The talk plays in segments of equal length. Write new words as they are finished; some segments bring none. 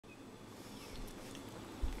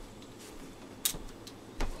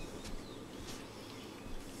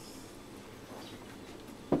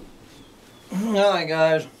Alright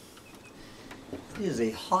guys, it is a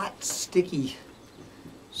hot, sticky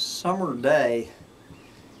summer day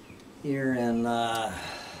here in the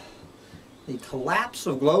collapse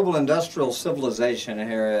of global industrial civilization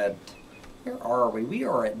here at, where are we? We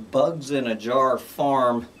are at Bugs in a Jar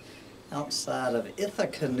Farm outside of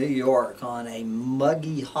Ithaca, New York on a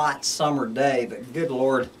muggy, hot summer day, but good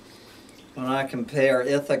Lord, when I compare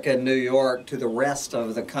Ithaca, New York to the rest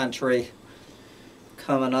of the country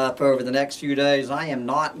coming up over the next few days, I am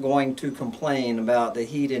not going to complain about the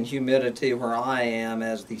heat and humidity where I am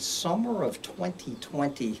as the summer of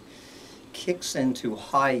 2020 kicks into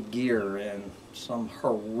high gear and some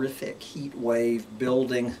horrific heat wave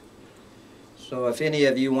building. So if any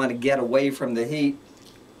of you want to get away from the heat,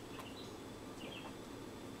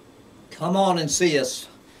 come on and see us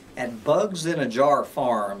at Bugs in a Jar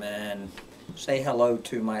Farm and say hello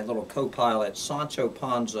to my little co-pilot Sancho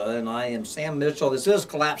Panza, and I am Sam Mitchell. This is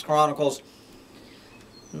Collapse Chronicles.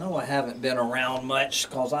 No, I haven't been around much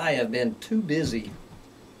because I have been too busy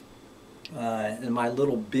in my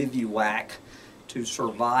little bivouac to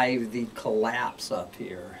survive the collapse up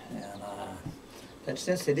here. And but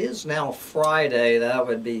since it is now Friday, that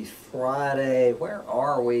would be Friday, where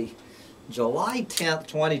are we? July 10th,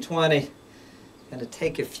 2020. I'm going to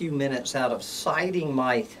take a few minutes out of sighting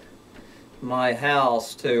my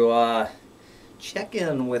house to check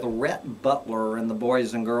in with Rhett Butler and the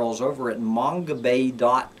boys and girls over at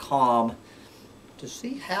mongabay.com to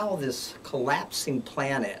see how this collapsing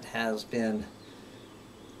planet has been,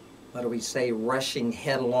 what do we say, rushing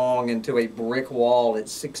headlong into a brick wall at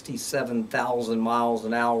 67,000 miles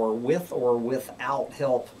an hour with or without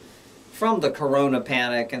help from the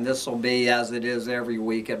coronapanic. And this will be, as it is every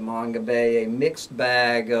week at Mongabay, a mixed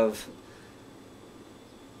bag of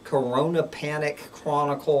coronapanic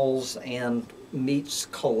chronicles and meets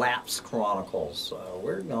Collapse Chronicles. So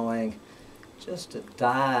we're going just to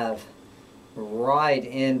dive right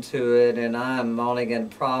into it, and I'm only going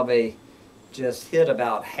to probably just hit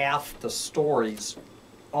about half the stories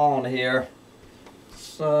on here.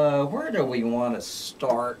 So where do we want to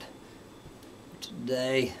start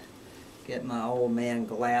today? Get my old man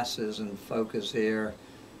glasses in focus here.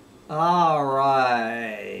 All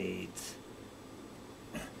right.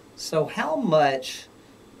 So how much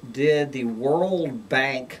did the World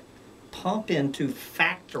Bank pump into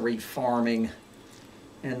factory farming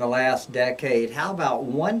in the last decade? How about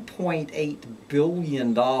 $1.8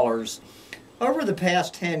 billion? Over the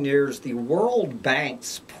past 10 years, the World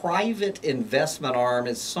Bank's private investment arm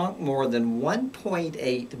has sunk more than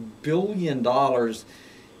 $1.8 billion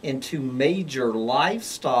into major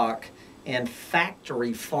livestock and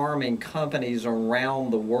factory farming companies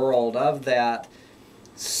around the world. Of that,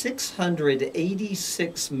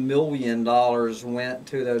 $686 million went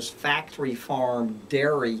to those factory farm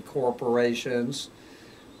dairy corporations.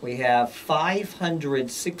 We have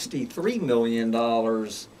 $563 million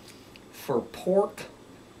for pork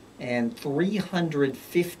and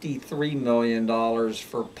 $353 million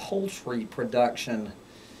for poultry production.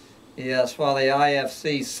 Yes, while the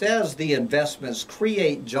IFC says the investments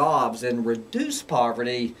create jobs and reduce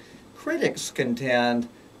poverty, critics contend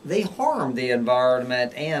they harm the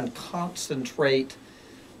environment and concentrate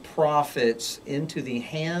profits into the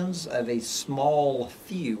hands of a small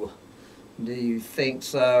few. Do you think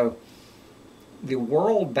so? The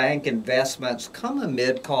World Bank investments come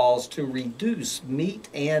amid calls to reduce meat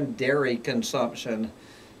and dairy consumption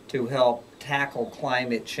to help tackle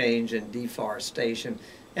climate change and deforestation.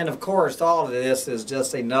 And of course, all of this is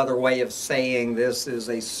just another way of saying this is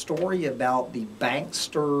a story about the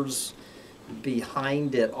banksters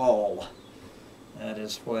behind it all. That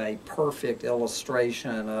is a perfect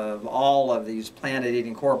illustration of all of these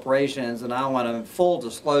planet-eating corporations. And I want to, full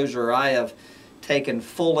disclosure, I have taken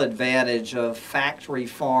full advantage of factory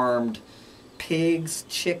farmed pigs,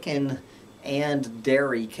 chicken, and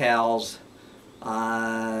dairy cows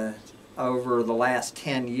over the last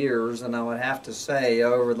 10 years, and I would have to say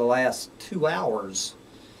over the last 2 hours.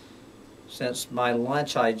 Since my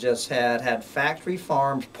lunch I just had factory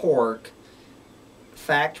farmed pork,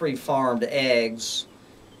 factory farmed eggs,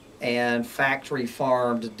 and factory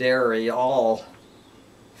farmed dairy, all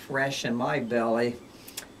fresh in my belly.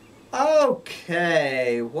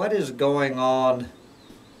 Okay, what is going on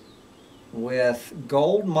with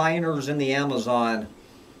gold miners in the Amazon?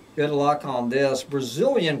 Good luck on this.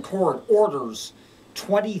 Brazilian court orders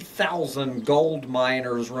 20,000 gold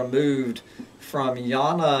miners removed from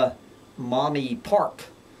Yanomami Park.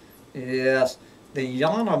 Yes. The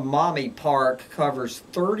Yanomami Park covers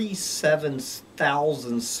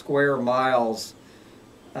 37,000 square miles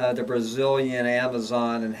the Brazilian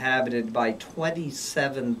Amazon, inhabited by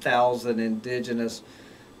 27,000 indigenous,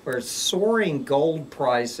 where soaring gold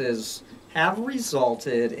prices have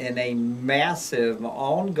resulted in a massive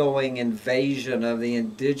ongoing invasion of the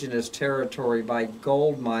indigenous territory by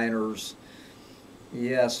gold miners.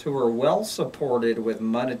 Yes, who are well supported with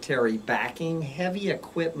monetary backing, heavy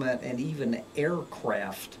equipment, and even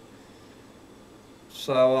aircraft.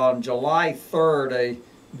 So on July 3rd, a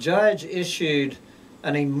judge issued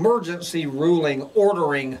an emergency ruling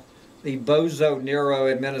ordering the Bolsonaro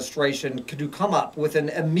administration to come up with an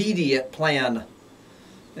immediate plan.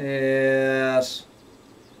 Yes.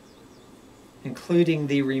 Including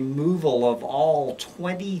the removal of all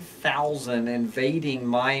 20,000 invading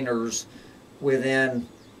miners within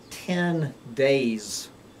 10 days,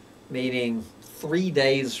 meaning 3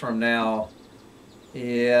 days from now.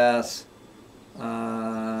 Yes.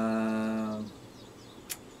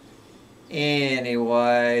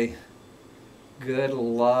 Anyway, good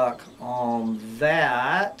luck on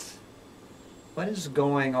that. What is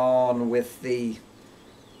going on with the,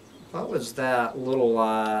 what was that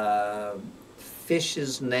little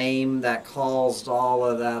fish's name that caused all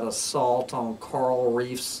of that assault on coral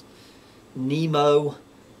reefs? Nemo.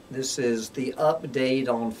 This is the update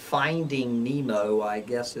on Finding Nemo. I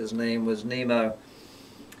guess his name was Nemo.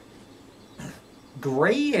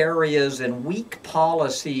 Gray areas and weak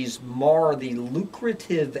policies mar the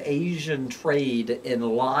lucrative Asian trade in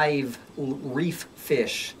live reef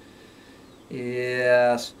fish.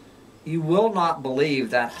 Yes, you will not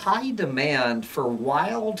believe that high demand for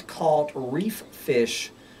wild-caught reef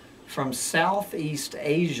fish from Southeast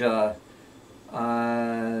Asia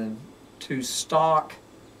to stock,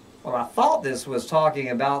 well, I thought this was talking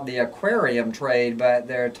about the aquarium trade, but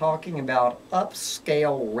they're talking about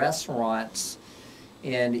upscale restaurants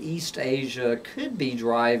in East Asia could be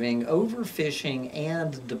driving overfishing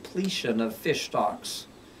and depletion of fish stocks.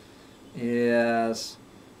 Yes.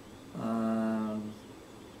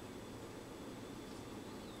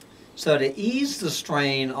 So to ease the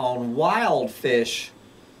strain on wild fish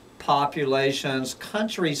populations,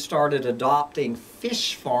 countries started adopting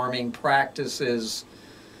fish farming practices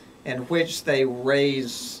in which they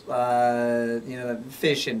raise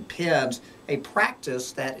fish in pens, a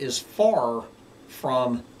practice that is far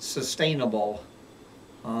from sustainable.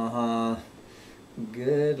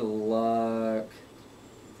 Good luck.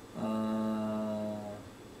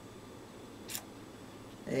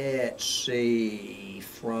 Let's see,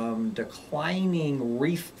 from declining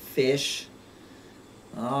reef fish.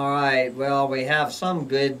 All right, well, we have some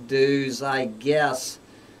good news, I guess,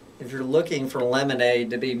 if you're looking for lemonade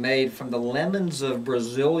to be made from the lemons of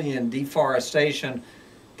Brazilian deforestation.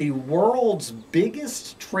 The world's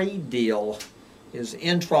biggest trade deal is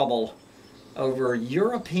in trouble over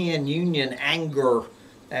European Union anger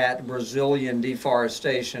at Brazilian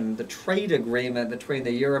deforestation. The trade agreement between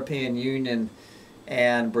the European Union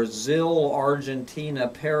and Brazil, Argentina,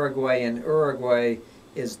 Paraguay, and Uruguay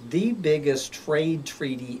is the biggest trade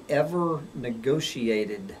treaty ever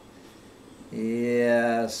negotiated.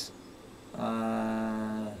 Yes.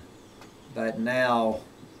 But now,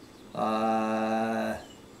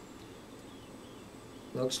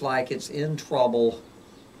 looks like it's in trouble.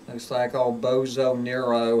 Looks like old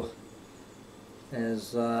Bolsonaro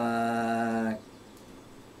is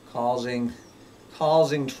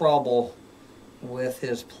causing trouble with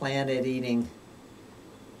his planet-eating.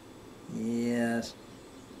 Yes.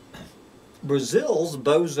 Brazil's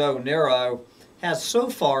Bolsonaro has so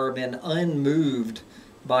far been unmoved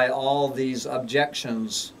by all these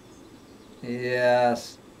objections.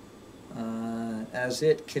 Yes. As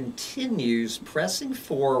it continues pressing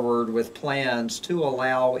forward with plans to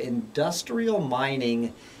allow industrial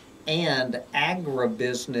mining and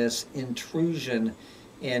agribusiness intrusion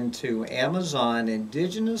into Amazon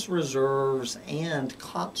indigenous reserves and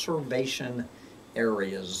conservation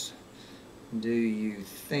areas. Do you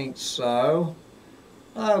think so?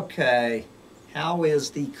 Okay. How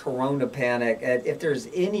is the corona panic? If there's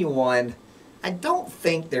anyone, I don't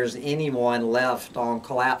think there's anyone left on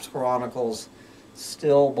Collapse Chronicles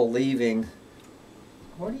still believing.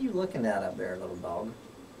 What are you looking at up there, little dog?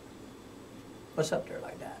 What's up there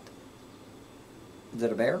like that? Is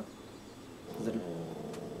it a bear? Is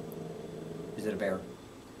it a bear?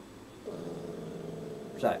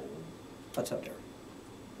 So, what's up there?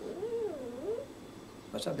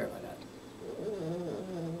 What's up there like that?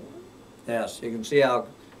 Yes, you can see how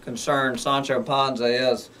concerned Sancho Panza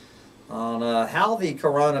is on how the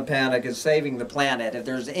corona panic is saving the planet. If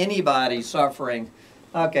there's anybody suffering,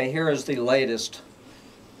 okay, here is the latest.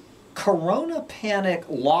 Corona panic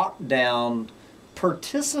lockdown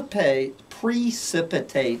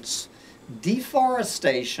precipitates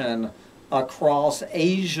deforestation across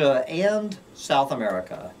Asia and South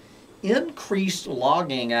America. Increased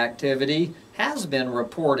logging activity has been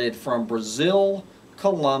reported from Brazil,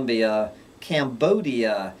 Colombia,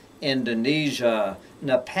 Cambodia, Indonesia,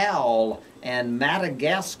 Nepal, and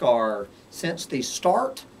Madagascar since the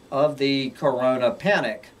start of the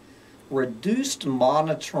coronapanic. Reduced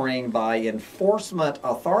monitoring by enforcement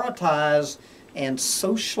authorities and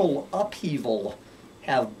social upheaval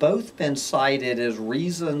have both been cited as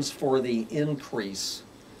reasons for the increase.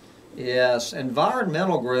 Yes,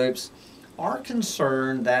 environmental groups are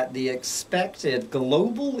concerned that the expected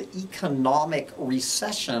global economic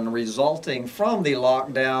recession resulting from the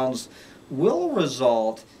lockdowns will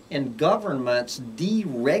result in governments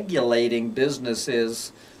deregulating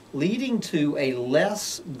businesses, leading to a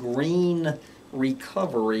less green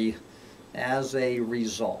recovery as a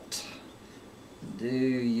result. Do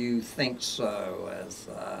you think so? As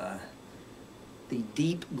the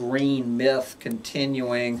deep green myth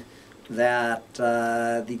continuing that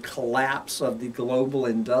the collapse of the global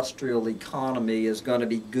industrial economy is going to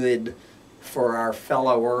be good for our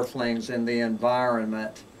fellow earthlings in the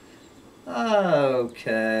environment.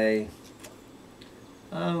 Okay.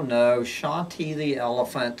 Oh no, Shanti the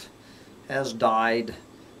elephant has died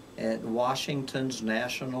at Washington's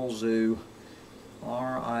National Zoo.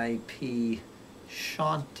 R.I.P.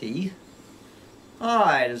 Shanti.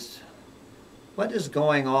 Alright, what is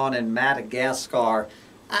going on in Madagascar?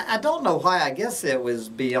 I don't know why. I guess it was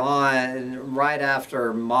beyond, right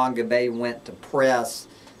after Manga Bay went to press,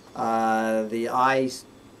 the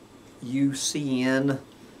IUCN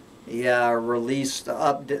released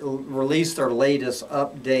their latest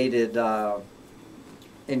updated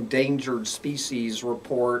endangered species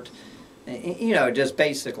report. You know, just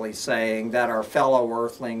basically saying that our fellow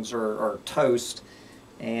earthlings are toast,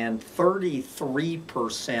 and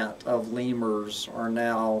 33% of lemurs are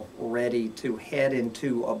now ready to head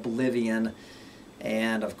into oblivion.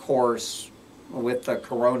 And of course, with the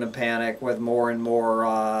coronapanic, with more and more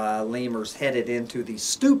lemurs headed into the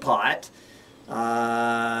stew pot,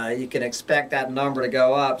 you can expect that number to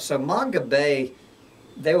go up. So Manga Bay,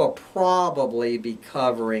 they will probably be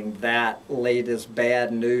covering that latest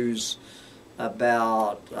bad news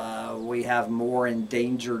about we have more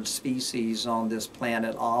endangered species on this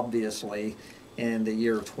planet, obviously, in the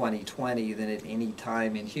year 2020 than at any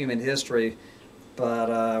time in human history. But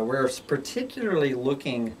we're particularly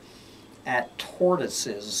looking at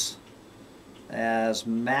tortoises, as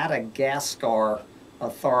Madagascar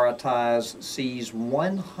authorities sees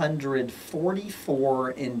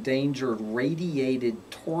 144 endangered radiated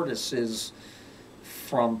tortoises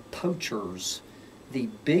from poachers. The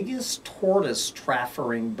biggest tortoise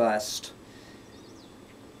trafficking bust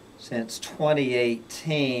since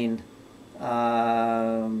 2018.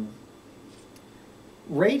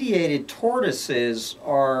 Radiated tortoises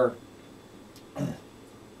are,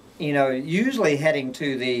 you know, usually heading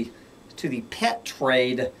to the pet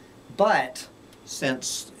trade, but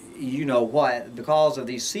since you know what, because of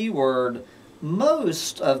the C word,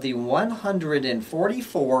 most of the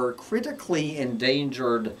 144 critically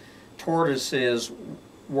endangered tortoises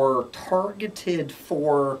were targeted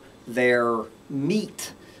for their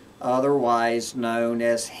meat, otherwise known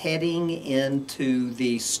as heading into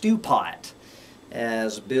the stew pot,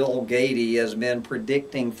 as Bill Gates has been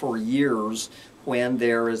predicting for years. When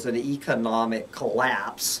there is an economic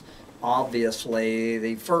collapse, obviously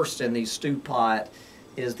the first in the stew pot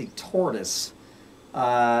is the tortoise.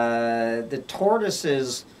 The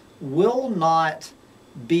tortoises will not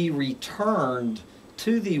be returned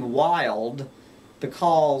to the wild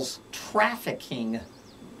because trafficking,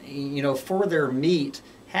 you know, for their meat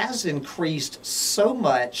has increased so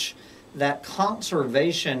much that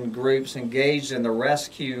conservation groups engaged in the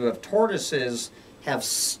rescue of tortoises have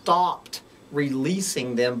stopped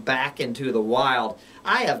releasing them back into the wild.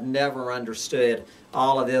 I have never understood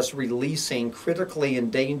all of this releasing critically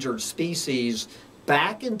endangered species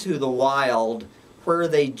back into the wild where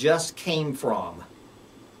they just came from.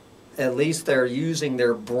 At least they're using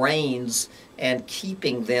their brains and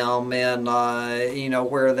keeping them in, you know,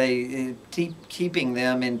 where they keeping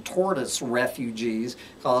them in tortoise refuges.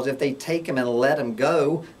 Because if they take them and let them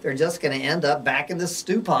go, they're just going to end up back in the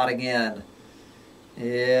stew pot again.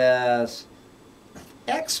 Yes.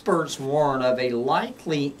 Experts warn of a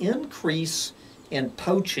likely increase in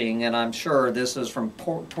poaching, and I'm sure this is from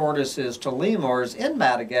tortoises to lemurs in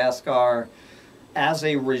Madagascar, as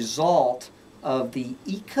a result of the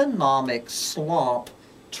economic slump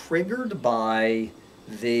triggered by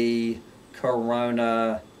the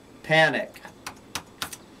corona panic.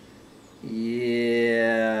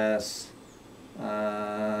 Yes.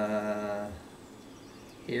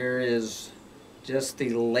 is just the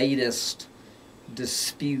latest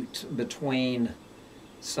dispute between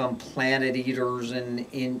some planet eaters and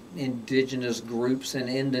indigenous groups in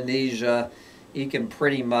Indonesia. You can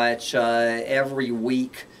pretty much every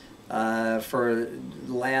week for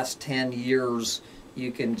the last 10 years,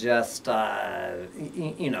 you can just,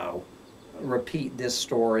 repeat this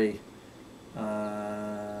story.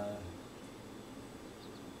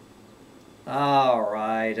 All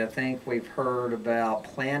right, I think we've heard about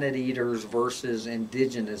planet eaters versus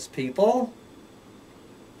indigenous people.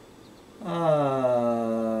 Okay,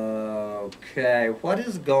 what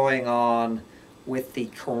is going on with the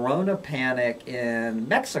corona panic in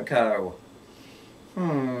Mexico?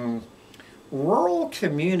 Rural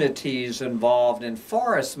communities involved in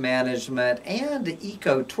forest management and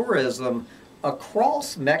ecotourism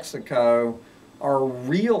across Mexico are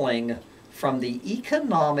reeling from the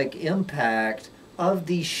economic impact of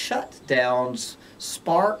the shutdowns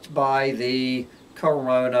sparked by the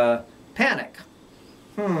corona panic.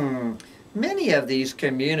 Many of these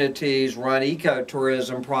communities run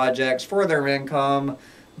ecotourism projects for their income,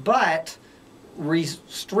 but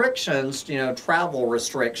restrictions, travel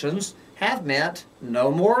restrictions, have meant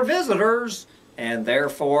no more visitors and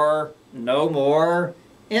therefore no more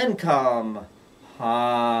income.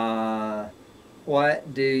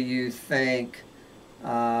 What do you think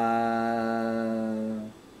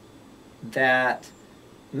that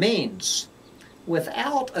means?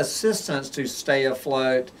 Without assistance to stay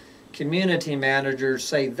afloat, community managers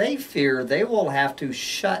say they fear they will have to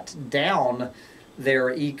shut down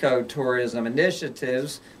their ecotourism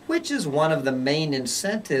initiatives, which is one of the main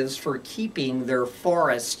incentives for keeping their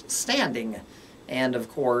forest standing. And of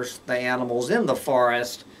course, the animals in the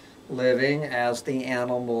forest living as the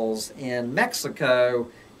animals in Mexico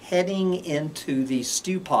heading into the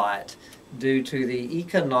stew pot due to the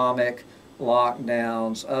economic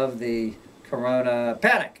lockdowns of the corona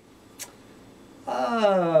panic.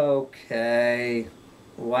 Okay,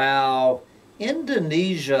 wow.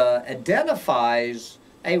 Indonesia identifies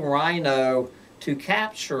a rhino to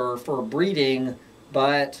capture for breeding,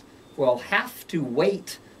 but will have to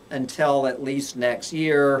wait until at least next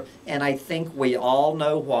year, and I think we all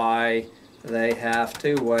know why they have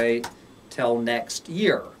to wait till next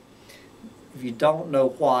year. If you don't know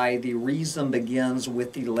why, the reason begins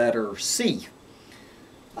with the letter C.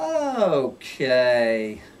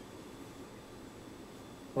 Okay.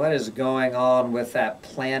 What is going on with that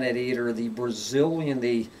planet eater, the Brazilian,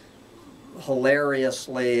 the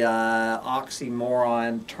hilariously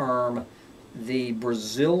oxymoron term, the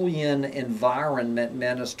Brazilian Environment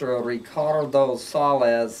Minister Ricardo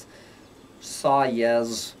Salles,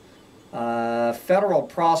 federal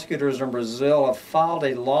prosecutors in Brazil have filed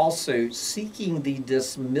a lawsuit seeking the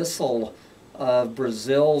dismissal of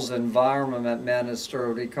Brazil's Environment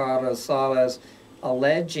Minister Ricardo Salles,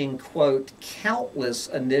 alleging, quote, countless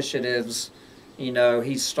initiatives,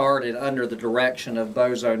 he started under the direction of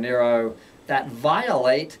Bolsonaro that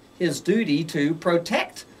violate his duty to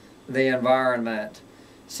protect the environment.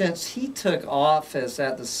 Since he took office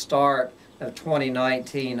at the start of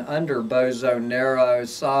 2019 under Bolsonaro,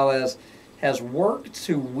 Salles has worked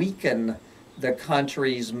to weaken the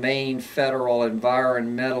country's main federal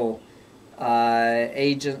environmental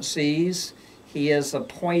agencies. He has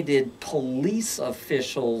appointed police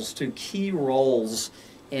officials to key roles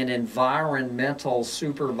in environmental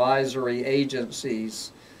supervisory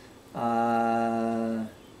agencies.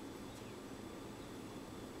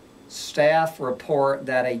 Staff report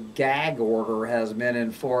that a gag order has been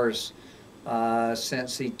enforced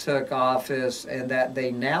since he took office, and that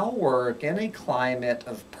they now work in a climate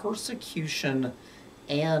of persecution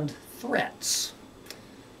and threats.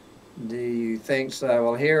 Do you think so?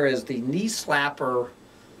 Well, here is the knee slapper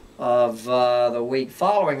of the week.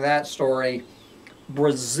 Following that story,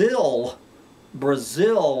 Brazil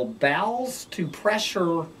bows to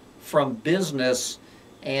pressure from business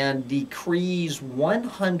and decrees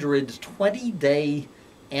 120-day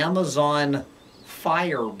Amazon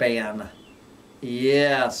fire ban.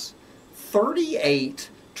 Yes, 38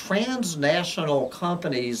 transnational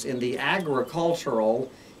companies in the agricultural,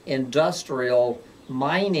 industrial,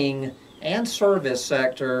 mining, and service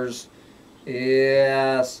sectors,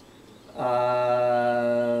 yes,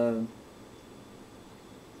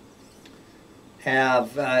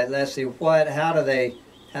 have, let's see, how do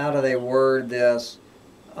they word this?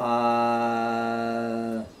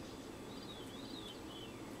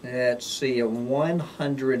 Let's see, a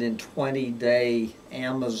 120-day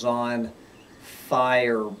Amazon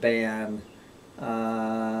fire ban.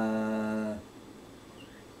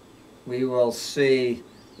 We will see.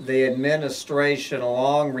 the administration,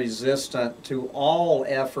 long resistant to all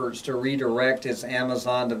efforts to redirect its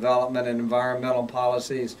Amazon development and environmental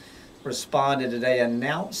policies, responded today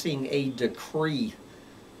announcing a decree.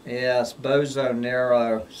 Yes,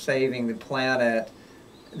 Bolsonaro saving the planet.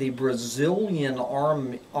 The Brazilian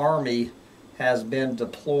army has been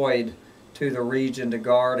deployed to the region to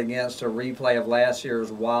guard against a replay of last year's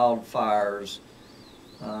wildfires.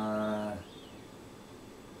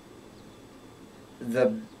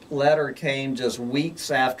 The letter came just weeks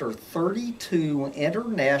after 32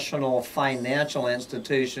 international financial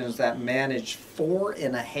institutions that manage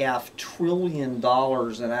 $4.5 trillion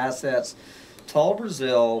in assets told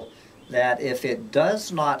Brazil that if it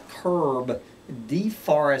does not curb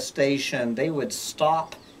deforestation, they would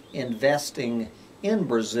stop investing in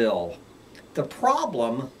Brazil. The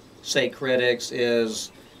problem, say critics,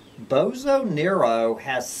 is Bolsonaro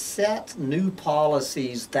has set new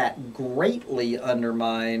policies that greatly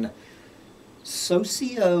undermine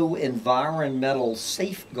socio-environmental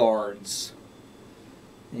safeguards.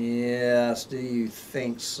 Yes, do you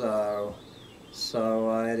think so?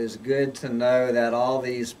 So it is good to know that all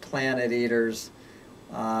these planet eaters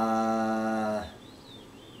are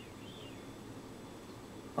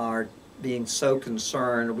being so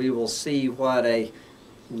concerned. We will see what a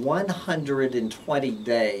 120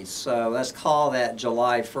 days. So let's call that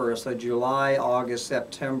July 1st. So July, August,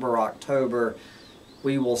 September, October,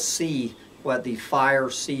 we will see what the fire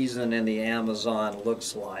season in the Amazon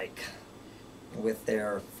looks like with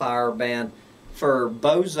their fire ban. For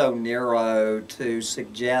Bolsonaro to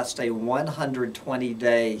suggest a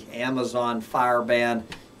 120-day Amazon fire ban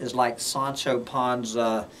is like Sancho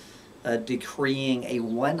Panza decreeing a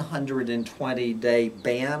 120-day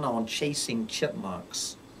ban on chasing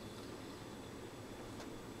chipmunks.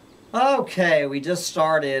 Okay, we just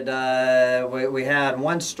started. We had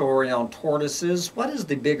one story on tortoises. What is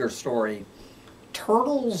the bigger story?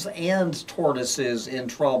 Turtles and tortoises in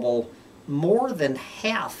trouble. More than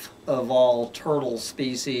half of all turtle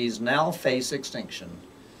species now face extinction.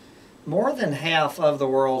 More than half of the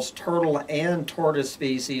world's turtle and tortoise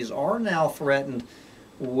species are now threatened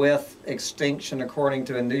with extinction, according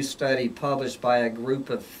to a new study published by a group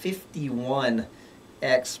of 51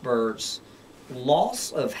 experts.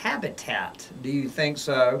 Loss of habitat, do you think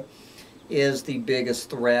so, is the biggest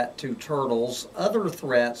threat to turtles. Other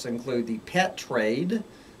threats include the pet trade,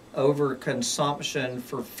 overconsumption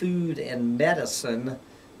for food and medicine,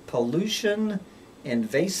 pollution,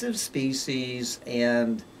 invasive species,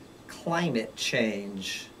 and climate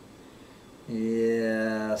change.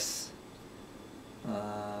 Yes.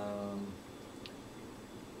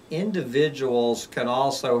 Individuals can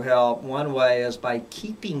also help. One way is by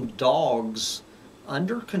keeping dogs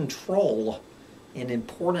under control in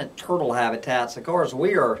important turtle habitats. Of course,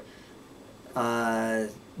 we are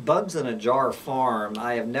Bugs in a Jar Farm.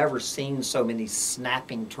 I have never seen so many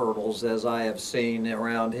snapping turtles as I have seen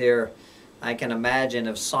around here. I can imagine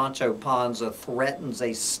if Sancho Panza threatens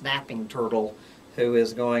a snapping turtle, who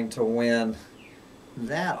is going to win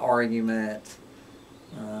that argument.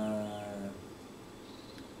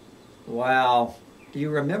 Wow. Do you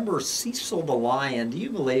remember Cecil the Lion? Do you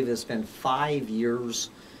believe it's been 5 years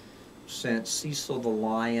since Cecil the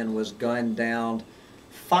Lion was gunned down?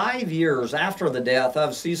 5 years after the death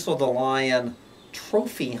of Cecil the Lion,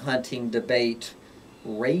 trophy hunting debate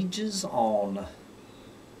rages on.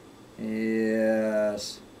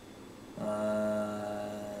 Yes.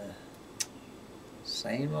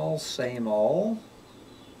 Same old, same old.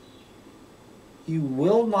 You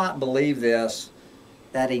will not believe this,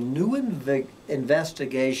 that a new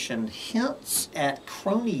investigation hints at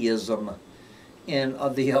cronyism in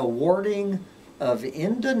the awarding of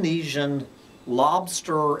Indonesian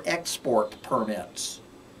lobster export permits.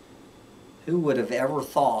 Who would have ever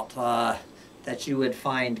thought that you would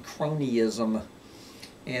find cronyism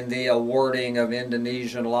in the awarding of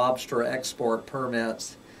Indonesian lobster export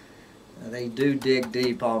permits? They do dig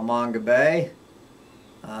deep on Manga Bay.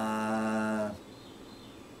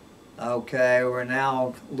 Okay, we're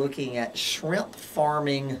now looking at shrimp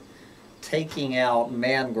farming taking out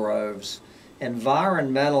mangroves.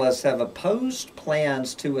 Environmentalists have opposed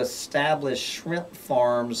plans to establish shrimp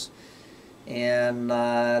farms in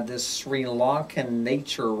this Sri Lankan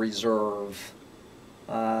nature reserve.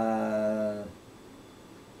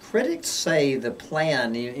 Critics say the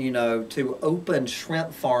plan, to open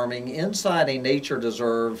shrimp farming inside a nature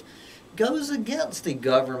reserve goes against the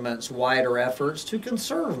government's wider efforts to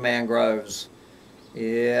conserve mangroves.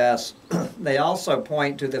 Yes, they also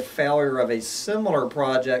point to the failure of a similar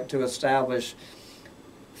project to establish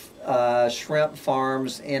shrimp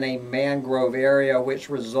farms in a mangrove area, which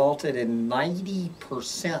resulted in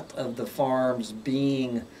 90% of the farms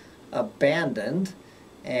being abandoned.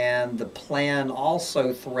 And the plan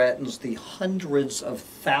also threatens the hundreds of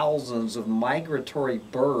thousands of migratory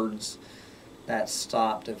birds that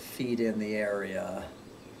stop to feed in the area.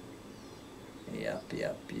 Yep.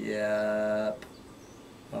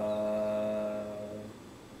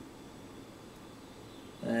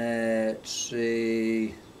 Let's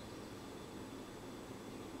see.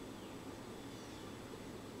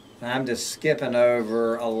 I'm just skipping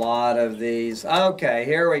over a lot of these. Okay,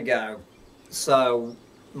 here we go. So,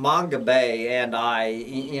 Manga Bay and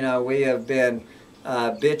I, we have been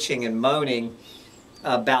bitching and moaning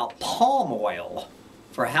about palm oil.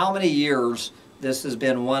 For how many years this has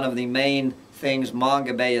been one of the main things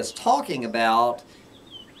Manga Bay is talking about,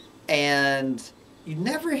 and you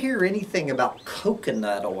never hear anything about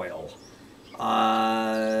coconut oil.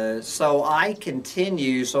 So I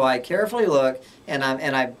carefully look, and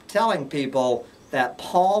I'm telling people that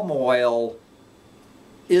palm oil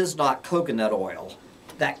is not coconut oil.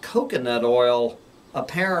 That coconut oil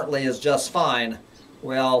apparently is just fine.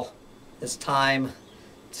 Well, it's time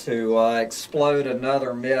to explode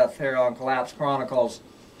another myth here on Collapse Chronicles.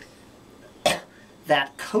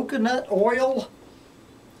 That coconut oil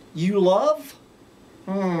you love?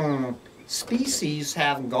 Species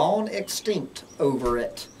have gone extinct over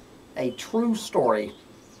it. A true story.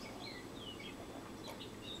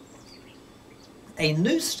 A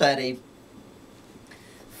new study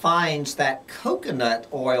finds that coconut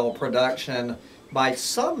oil production, by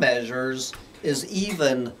some measures, is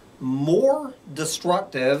even more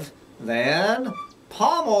destructive than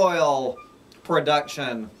palm oil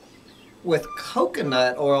production, with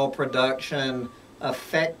coconut oil production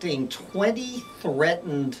affecting 20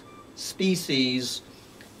 threatened species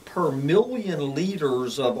per million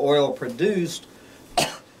liters of oil produced,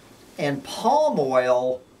 and palm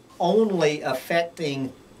oil only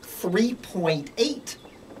affecting 3.8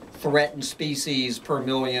 threatened species per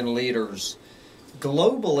million liters.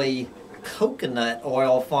 Globally, coconut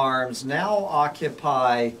oil farms now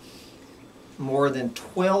occupy more than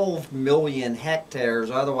 12 million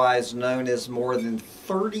hectares, otherwise known as more than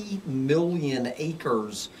 30 million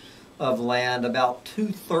acres of land, about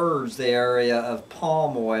 2/3 the area of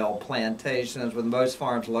palm oil plantations, with most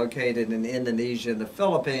farms located in Indonesia and the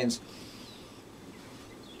Philippines.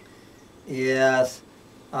 Yes,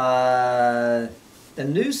 the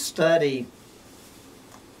new study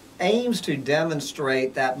aims to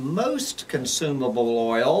demonstrate that most consumable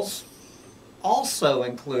oils, also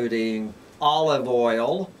including olive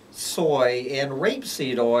oil, soy, and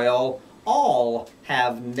rapeseed oil, all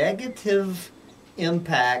have negative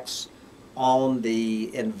impacts on the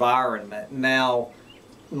environment. Now,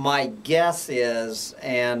 my guess is,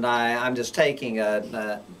 and I'm just taking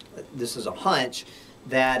this is a hunch,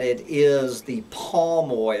 that it is the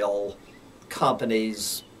palm oil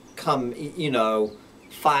companies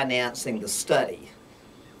financing the study,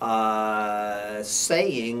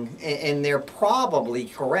 saying, and they're probably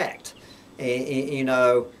correct,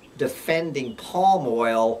 defending palm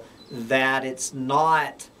oil, that it's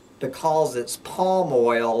not because it's palm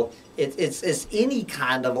oil, it's any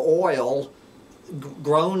kind of oil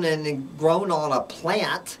grown on a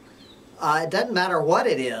plant. It doesn't matter what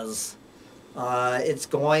it is. It's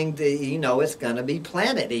going to, it's going to be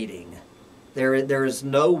planet eating. There is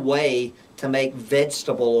no way to make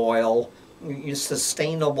vegetable oil,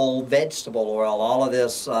 sustainable vegetable oil. All of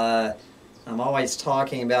this, I'm always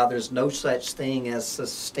talking about, there's no such thing as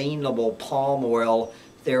sustainable palm oil.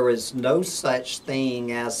 There is no such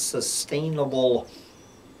thing as sustainable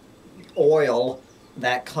oil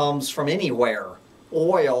that comes from anywhere.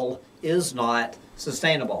 Oil is not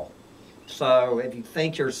sustainable. So if you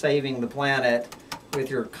think you're saving the planet with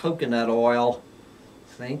your coconut oil,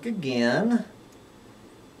 think again.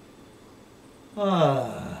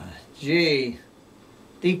 Gee,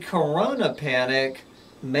 the corona panic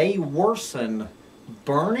may worsen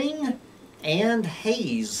burning and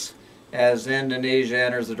haze as Indonesia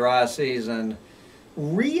enters the dry season.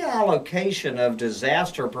 Reallocation of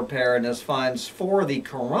disaster preparedness funds for the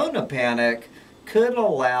corona panic could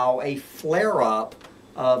allow a flare-up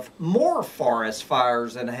of more forest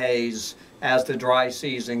fires and haze as the dry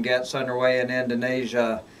season gets underway in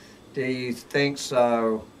Indonesia. Do you think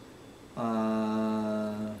so?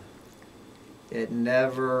 It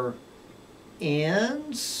never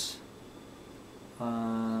ends.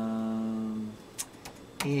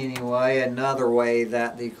 Anyway, another way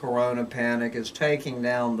that the corona panic is taking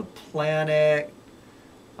down the planet.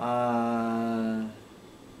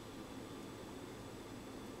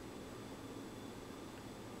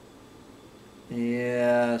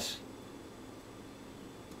 Yes.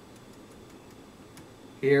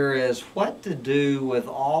 Here is what to do with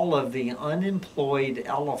all of the unemployed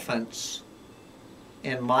elephants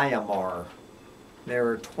in Myanmar. There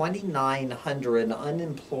are 2,900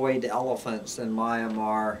 unemployed elephants in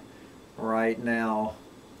Myanmar right now.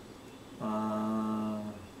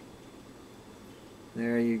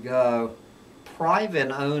 There you go.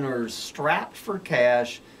 Private owners strapped for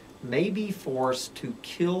cash may be forced to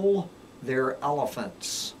kill their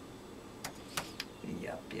elephants.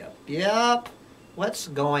 Yep. What's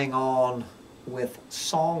going on with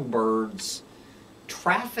songbirds?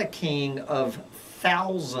 Trafficking of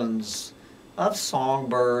thousands of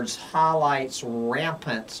songbirds highlights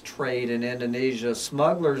rampant trade in Indonesia.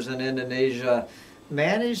 Smugglers in Indonesia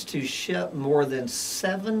managed to ship more than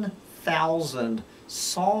 7,000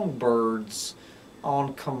 songbirds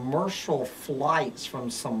on commercial flights from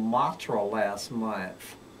Sumatra last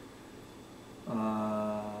month.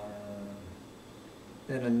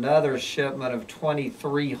 Then another shipment of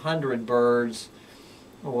 2,300 birds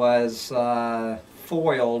was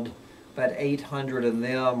foiled, but 800 of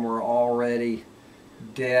them were already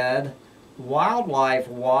dead. Wildlife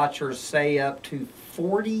watchers say up to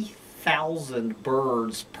 40,000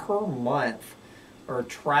 birds per month are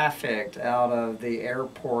trafficked out of the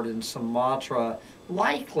airport in Sumatra,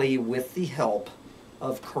 likely with the help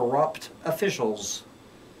of corrupt officials.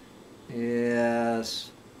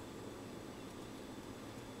 Yes.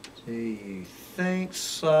 Do you think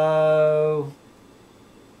so?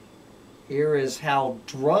 Here is how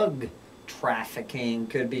drug trafficking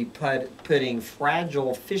could be putting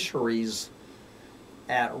fragile fisheries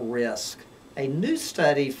at risk. A new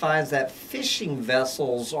study finds that fishing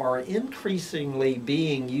vessels are increasingly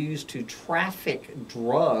being used to traffic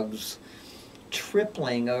drugs,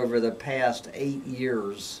 tripling over the past 8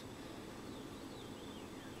 years.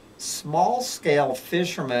 Small-scale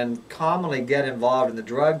fishermen commonly get involved in the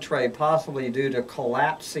drug trade, possibly due to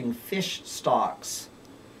collapsing fish stocks.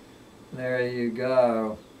 There you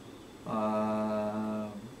go.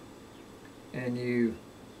 And you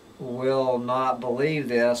will not believe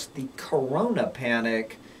this, the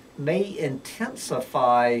coronapanic may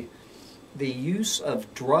intensify the use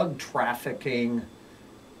of drug trafficking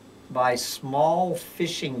by small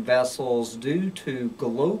fishing vessels due to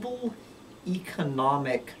global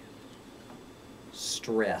economic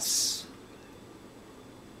stress.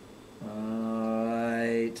 All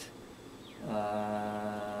right.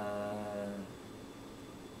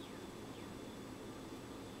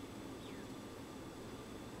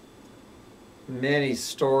 Many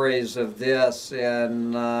stories of this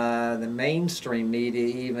in the mainstream media,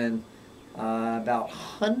 even about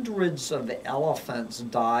hundreds of elephants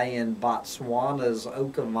die in Botswana's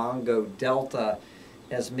Okavango Delta.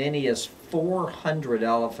 As many as 400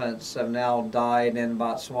 elephants have now died in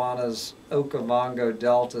Botswana's Okavango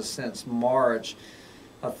Delta since March.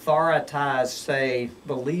 Authorities say,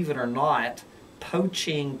 believe it or not,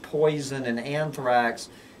 poaching, poison, and anthrax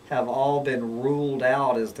have all been ruled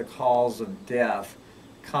out as the cause of death.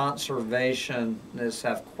 Conservationists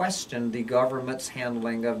have questioned the government's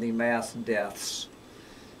handling of the mass deaths.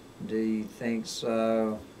 Do you think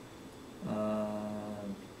so?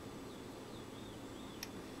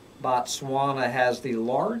 Botswana has the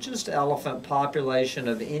largest elephant population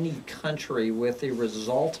of any country, with the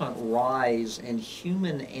resultant rise in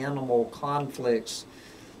human-animal conflicts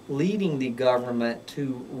leading the government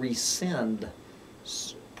to rescind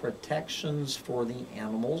protections for the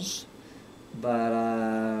animals. But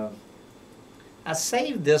I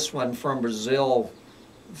saved this one from Brazil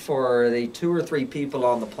for the 2 or 3 people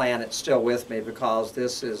on the planet still with me, because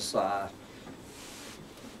this is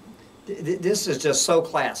just so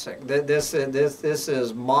classic. This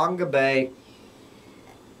is Manga Bay.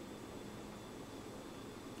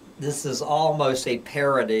 This is almost a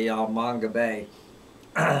parody on Manga Bay.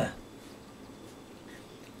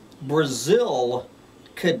 Brazil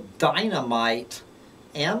could dynamite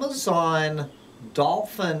Amazon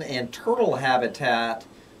dolphin and turtle habitat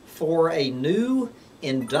for a new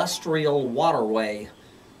industrial waterway.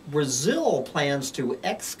 Brazil plans to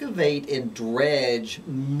excavate and dredge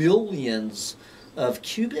millions of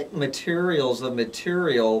cubic meters of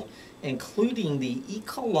material, including the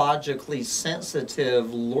ecologically sensitive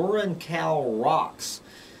Lourenço rocks,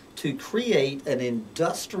 to create an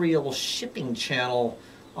industrial shipping channel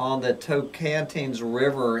on the Tocantins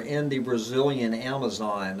River in the Brazilian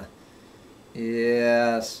Amazon.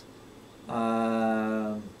 Yes.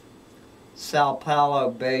 Sao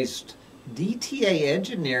Paulo-based DTA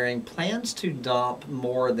Engineering plans to dump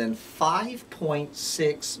more than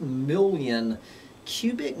 5.6 million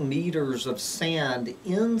cubic meters of sand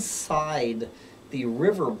inside the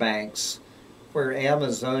riverbanks where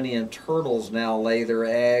Amazonian turtles now lay their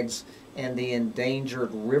eggs, and the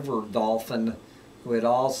endangered river dolphin would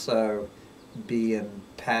also be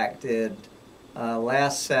impacted.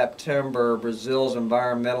 Last September, Brazil's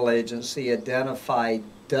environmental agency identified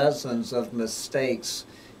dozens of mistakes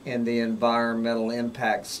in the environmental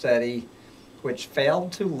impact study, which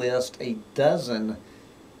failed to list a dozen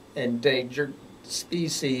endangered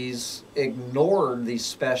species, ignored the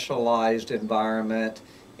specialized environment,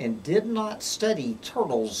 and did not study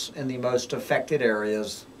turtles in the most affected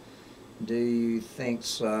areas. Do you think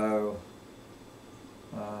so?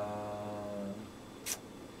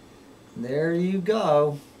 There you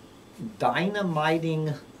go.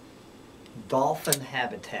 Dynamiting dolphin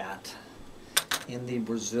habitat in the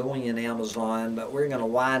Brazilian Amazon, but we're going to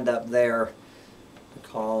wind up there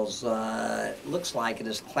because it looks like it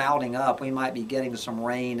is clouding up. We might be getting some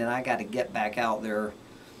rain, and I got to get back out there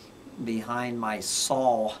behind my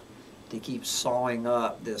saw to keep sawing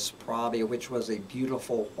up this probably, which was a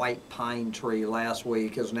beautiful white pine tree last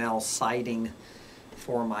week, is now siding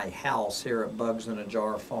for my house here at Bugs in a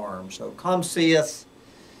Jar Farm. So come see us,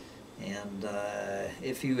 and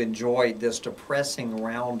if you enjoyed this depressing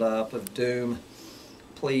roundup of doom,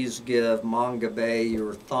 please give Manga Bay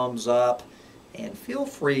your thumbs up, and feel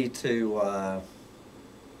free to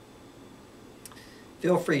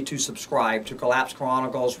subscribe to Collapse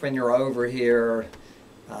Chronicles when you're over here.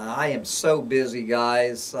 I am so busy,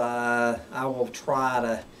 guys. I will try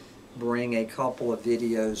to bring a couple of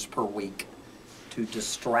videos per week to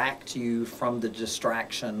distract you from the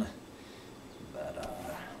distraction.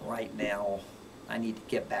 But right now, I need to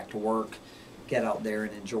get back to work, get out there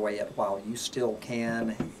and enjoy it while you still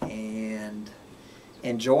can, and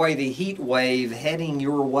enjoy the heat wave heading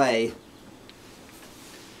your way.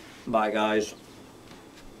 Bye, guys.